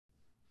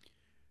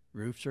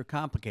Roofs are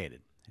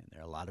complicated, and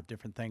there are a lot of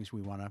different things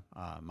we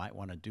might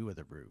want to do with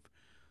a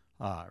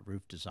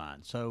roof design.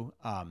 So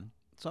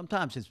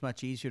sometimes it's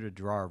much easier to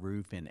draw a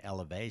roof in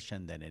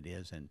elevation than it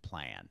is in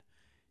plan.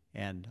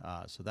 And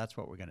so that's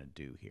what we're going to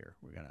do here.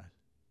 We're going to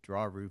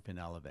draw a roof in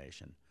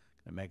elevation.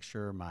 To make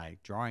sure my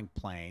drawing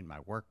plane, my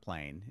work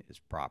plane, is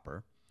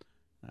proper.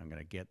 I'm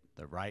going to get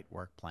the right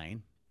work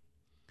plane,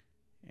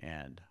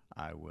 and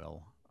I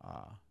will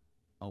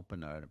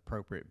open an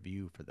appropriate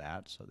view for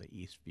that, so the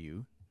east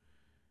view.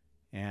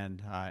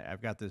 And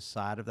I've got this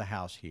side of the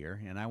house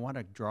here, and I want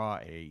to draw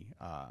a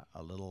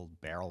little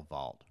barrel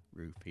vault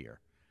roof here.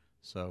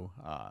 So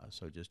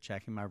just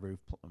checking my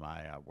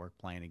work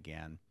plane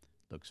again,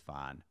 looks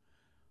fine.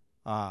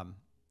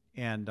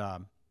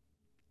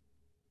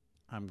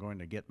 I'm going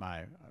to get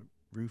my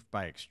roof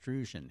by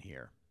extrusion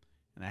here,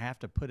 and I have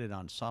to put it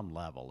on some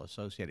level,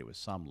 associated with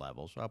some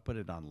level. So I'll put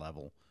it on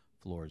level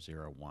floor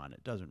 01.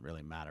 It doesn't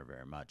really matter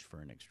very much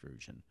for an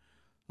extrusion.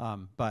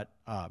 But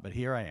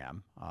here I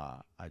am.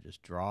 I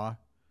just draw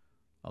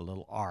a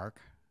little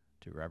arc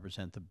to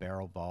represent the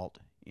barrel vault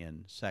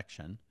in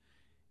section,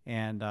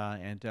 and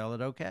tell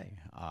it okay.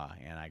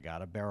 And I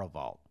got a barrel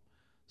vault.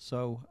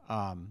 So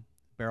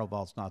barrel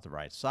vault's not the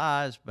right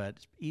size, but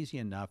it's easy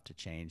enough to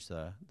change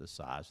the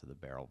size of the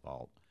barrel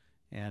vault.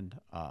 And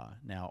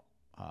now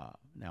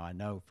I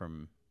know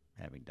from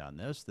having done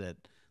this that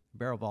the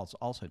barrel vault's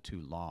also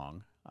too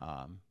long,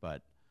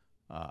 but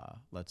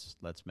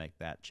let's make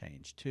that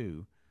change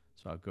too.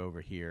 So I'll go over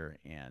here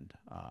and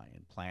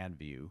in plan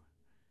view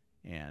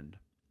and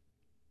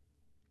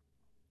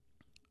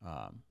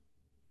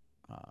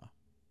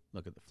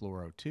look at the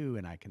floor 02,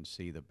 and I can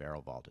see the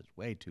barrel vault is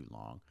way too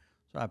long.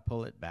 So I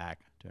pull it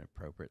back to an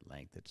appropriate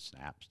length that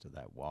snaps to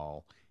that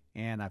wall,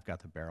 and I've got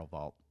the barrel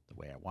vault the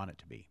way I want it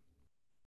to be.